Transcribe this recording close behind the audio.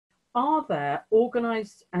Are there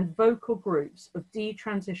organised and vocal groups of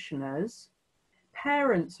detransitioners,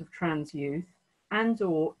 parents of trans youth, and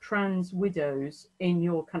or trans widows in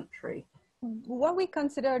your country? What we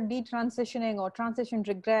consider detransitioning or transition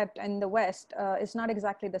regret in the West is not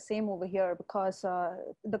exactly the same over here, because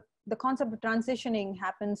the concept of transitioning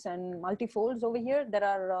happens in multifolds over here. There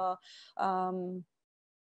are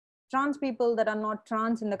trans people that are not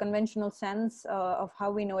trans in the conventional sense of how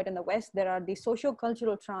we know it in the West. There are the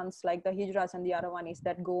socio-cultural trans, like the hijras and the Arawanis,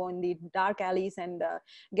 that go in the dark alleys and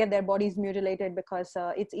get their bodies mutilated because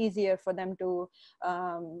it's easier for them to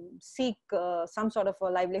seek some sort of a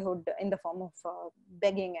livelihood in the form of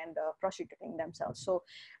begging and prostituting themselves. So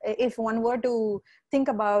if one were to think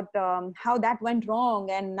about how that went wrong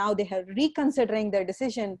and now they are reconsidering their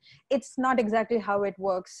decision, it's not exactly how it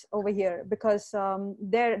works over here, because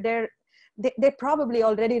they're probably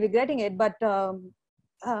already regretting it, but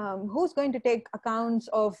who's going to take accounts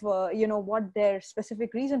of what their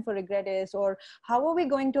specific reason for regret is, or how are we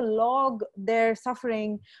going to log their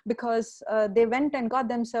suffering because they went and got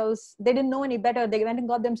themselves, they didn't know any better, they went and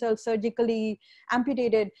got themselves surgically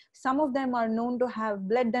amputated. Some of them are known to have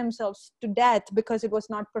bled themselves to death because it was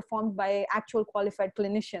not performed by actual qualified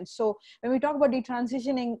clinicians. So when we talk about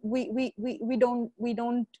detransitioning, we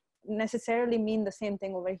don't necessarily mean the same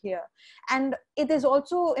thing over here. And it is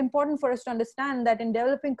also important for us to understand that in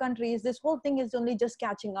developing countries, this whole thing is only just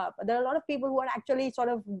catching up. There are a lot of people who are actually sort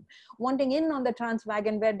of wanting in on the trans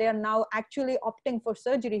wagon, where they are now actually opting for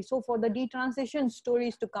surgery. So for the detransition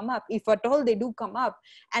stories to come up, if at all they do come up,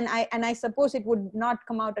 and I suppose it would not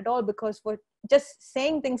come out at all, because for just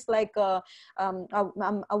saying things like a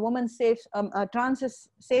woman's safe, a trans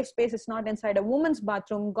safe space is not inside a woman's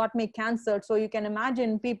bathroom, got me cancelled. So you can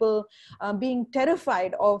imagine people being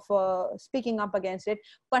terrified of speaking up against it.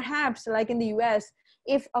 Perhaps like in the US,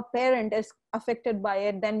 if a parent is affected by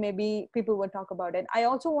it, then maybe people will talk about it. I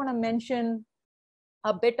also want to mention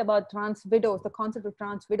a bit about trans widows, the concept of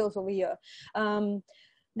trans widows over here.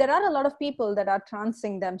 There are a lot of people that are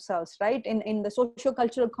transing themselves, right? In the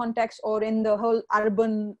socio-cultural context or in the whole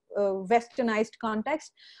urban westernized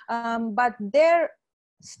context. But their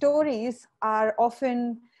stories are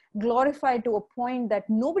often glorified to a point that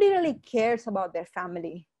nobody really cares about their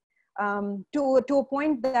family. To a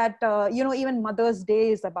point that, even Mother's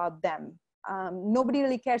Day is about them. Nobody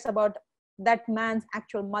really cares about that man's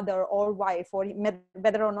actual mother or wife, or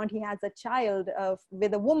whether or not he has a child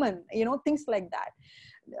with a woman, things like that.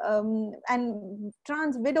 And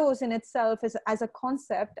trans widows in itself as a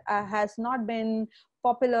concept has not been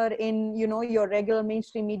popular in your regular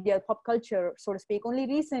mainstream media, pop culture, so to speak. Only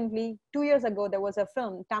recently, 2 years ago, there was a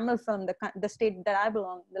film, Tamil film, the state that I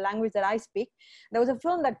belong, the language that I speak. There was a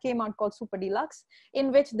film that came out called Super Deluxe,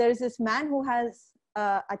 in which there is this man who has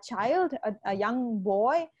a child, a young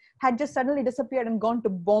boy, had just suddenly disappeared and gone to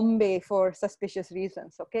Bombay for suspicious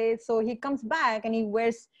reasons. Okay, so he comes back and he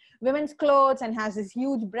wears women's clothes and has this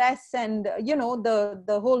huge breasts and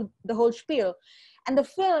the whole spiel. And the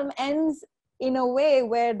film ends in a way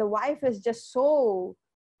where the wife is just so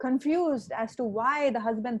confused as to why the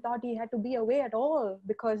husband thought he had to be away at all,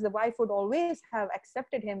 because the wife would always have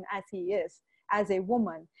accepted him as he is, as a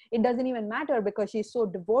woman. It doesn't even matter, because she's so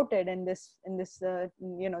devoted in this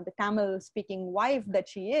the Tamil speaking wife that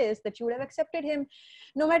she is, that she would have accepted him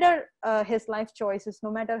no matter his life choices, no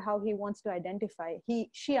matter how he wants to identify.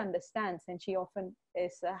 She understands, and she often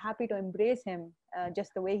is happy to embrace him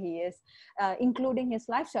just the way he is, including his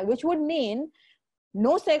lifestyle, which would mean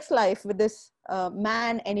no sex life with this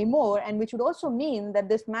man anymore, and which would also mean that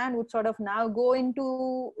this man would sort of now go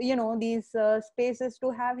into these spaces to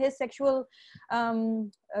have his sexual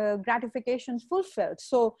gratifications fulfilled.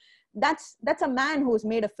 So that's a man who's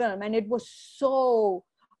made a film, and it was so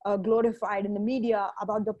glorified in the media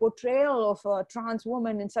about the portrayal of a trans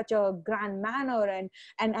woman in such a grand manner,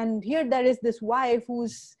 and here there is this wife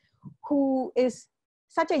who is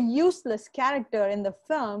such a useless character in the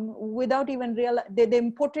film, without even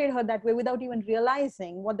they portrayed her that way without even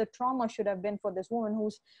realizing what the trauma should have been for this woman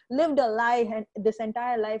who's lived a life and this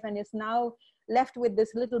entire life, and is now left with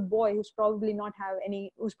this little boy who's probably not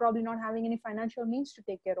having any financial means to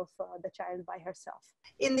take care of the child by herself.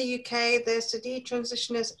 In the UK, there's the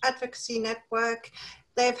Detransitioners Advocacy Network.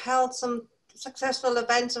 They've held some successful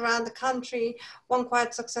events around the country, one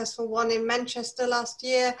quite successful one in Manchester last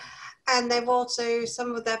year. And they've also,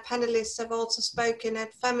 some of their panelists have also spoken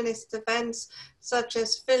at feminist events such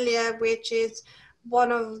as Filia, which is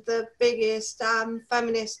one of the biggest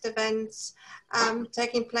feminist events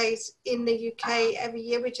taking place in the UK every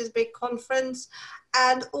year, which is a big conference.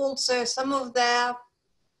 And also some of their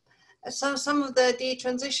So some of the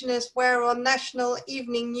detransitioners were on national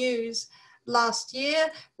evening news last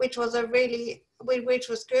year, which was which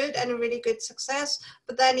was good and a really good success.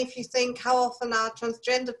 But then if you think how often are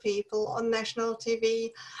transgender people on national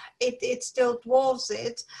TV, it still dwarfs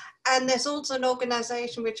it. And there's also an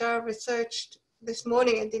organization which I researched this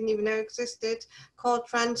morning and didn't even know existed, called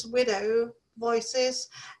Trans Widow Voices,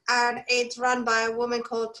 and it's run by a woman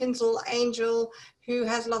called Thistle Angel, who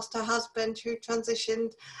has lost her husband, who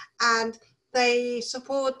transitioned, and they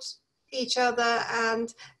support each other,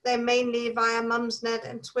 and they're mainly via Mumsnet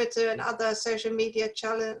and Twitter and other social media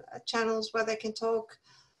channels where they can talk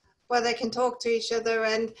to each other.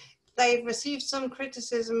 And they've received some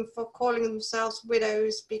criticism for calling themselves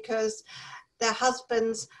widows because their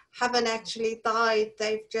husbands haven't actually died,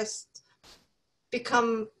 they've just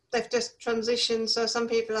transitioned. So some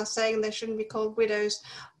people are saying they shouldn't be called widows,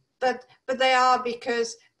 but they are,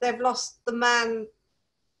 because they've lost the man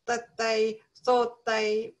that they thought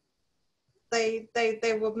they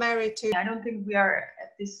were married to. I don't think we are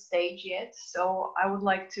at this stage yet, so I would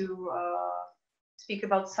like to speak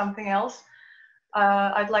about something else.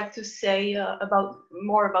 I'd like to say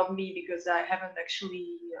more about me, because I haven't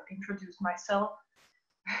actually introduced myself.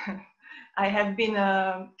 I have been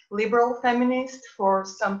a liberal feminist for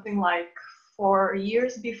something like 4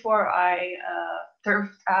 years before I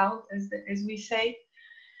turfed out, as we say.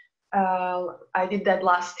 I did that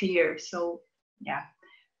last year, so yeah.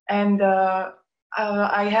 And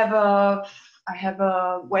I have a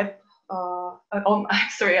web.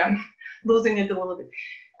 Sorry, I'm losing it a little bit.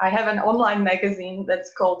 I have an online magazine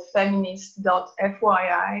that's called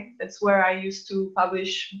Feminist.fyi. That's where I used to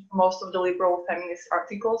publish most of the liberal feminist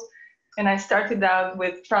articles. And I started out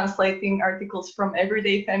with translating articles from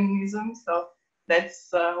everyday feminism. So that's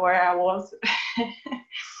where I was.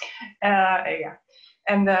 Yeah.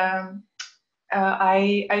 And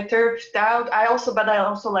I turfed out. I also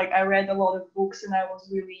I read a lot of books, and I was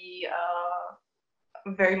really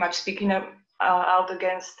very much speaking out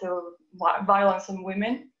against violence on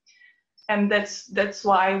women. And that's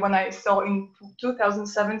why when I saw in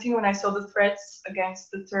 2017, when I saw the threats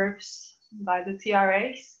against the TERFs by the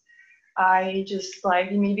TRAs, I just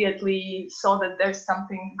immediately saw that there's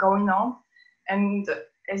something going on. And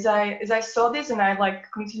as I saw this, and I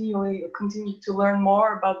continued to learn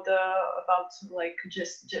more about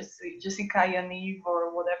Jessica Yaniv,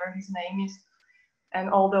 or whatever his name is, and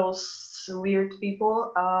all those weird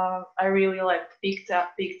people, I really peeked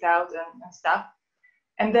out and stuff.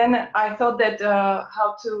 And then I thought that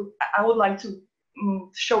I would like to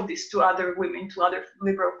show this to other women, to other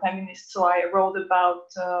liberal feminists. So I wrote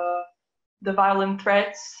about the violent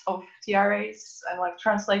threats of TRAs. I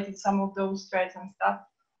translated some of those threats and stuff.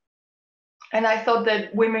 And I thought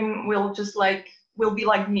that women will be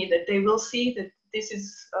like me, that they will see that this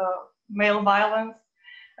is male violence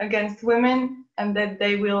against women, and that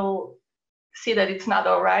they will see that it's not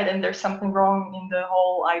all right and there's something wrong in the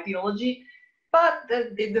whole ideology. But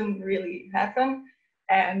that didn't really happen,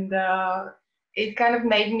 and it kind of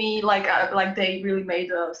made me like they really made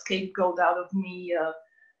a scapegoat out of me.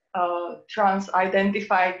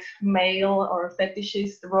 Trans-identified male or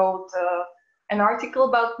fetishist wrote an article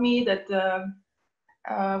about me that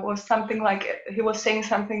was something like, he was saying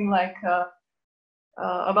something like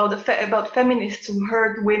about feminists who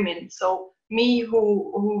hurt women. So me,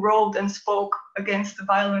 who wrote and spoke against the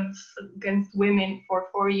violence against women for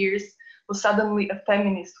 4 years, was suddenly a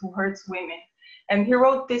feminist who hurts women. And he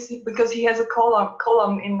wrote this because he has a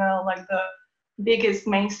column in the biggest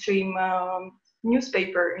mainstream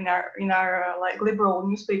newspaper in our liberal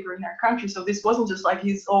newspaper in our country. So this wasn't just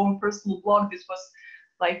his own personal blog. This was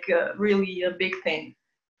really a big thing.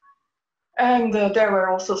 And there were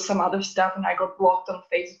also some other stuff, and I got blocked on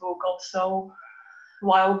Facebook also,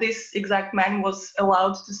 while this exact man was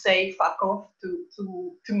allowed to say fuck off to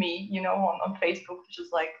me, on Facebook, which is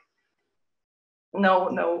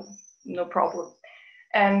no problem.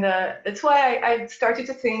 And that's why I started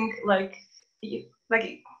to think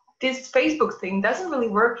this Facebook thing doesn't really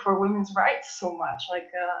work for women's rights so much.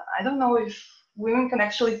 I don't know if women can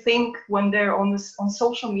actually think when they're on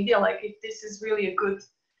social media, if this is really a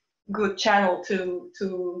good channel to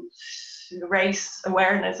raise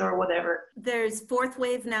awareness or whatever. There's Fourth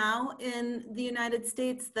Wave Now in the United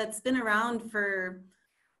States that's been around for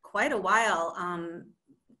quite a while,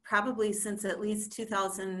 probably since at least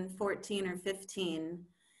 2014 or 15.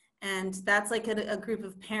 And that's a group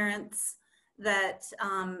of parents that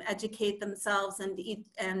educate themselves and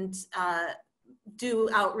do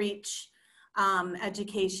outreach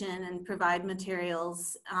education and provide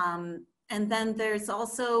materials. And then there's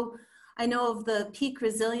also I know of the Peak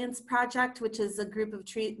Resilience Project, which is a group of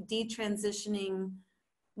detransitioning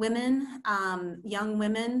women, young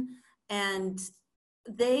women, and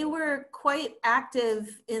they were quite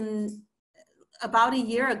active in about a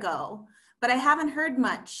year ago, but I haven't heard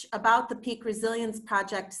much about the Peak Resilience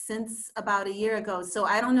Project since about a year ago. So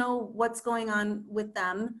I don't know what's going on with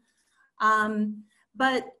them.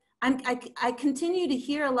 But I continue to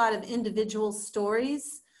hear a lot of individual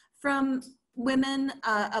stories from women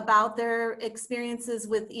about their experiences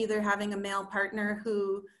with either having a male partner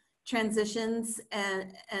who transitions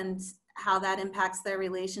and how that impacts their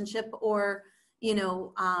relationship, or, you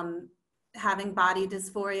know, having body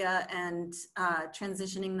dysphoria and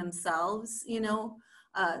transitioning themselves, you know,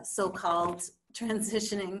 so-called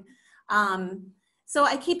transitioning. So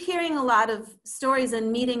I keep hearing a lot of stories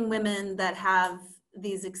and meeting women that have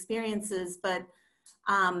these experiences, but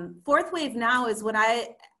Fourth Wave Now is what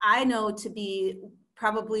I know to be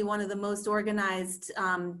probably one of the most organized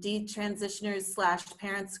detransitioners /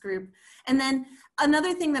 parents group. And then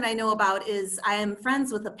another thing that I know about is I am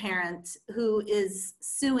friends with a parent who is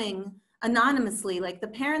suing anonymously. Like, the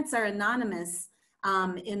parents are anonymous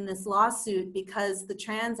in this lawsuit because the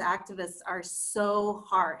trans activists are so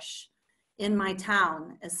harsh in my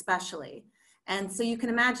town, especially. And so you can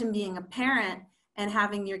imagine being a parent and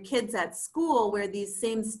having your kids at school where these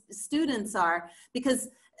same students are, because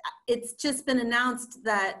it's just been announced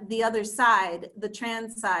that the other side, the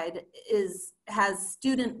trans side, has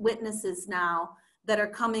student witnesses now that are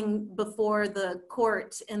coming before the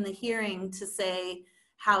court in the hearing to say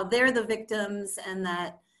how they're the victims, and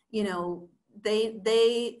that, you know,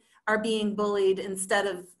 they are being bullied instead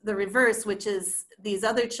of the reverse, which is these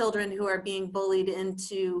other children who are being bullied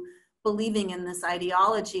into believing in this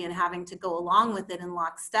ideology and having to go along with it in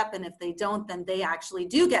lockstep. And if they don't, then they actually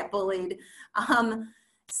do get bullied.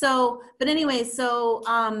 But anyway,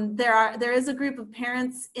 there is a group of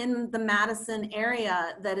parents in the Madison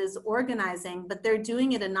area that is organizing, but they're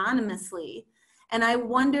doing it anonymously. And I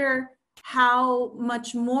wonder how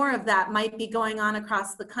much more of that might be going on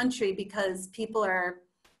across the country, because people are,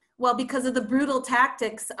 well, because of the brutal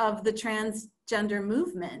tactics of the transgender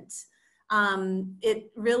movement.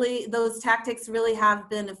 Those tactics really have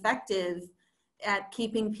been effective at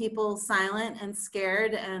keeping people silent and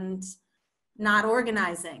scared and not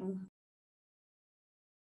organizing.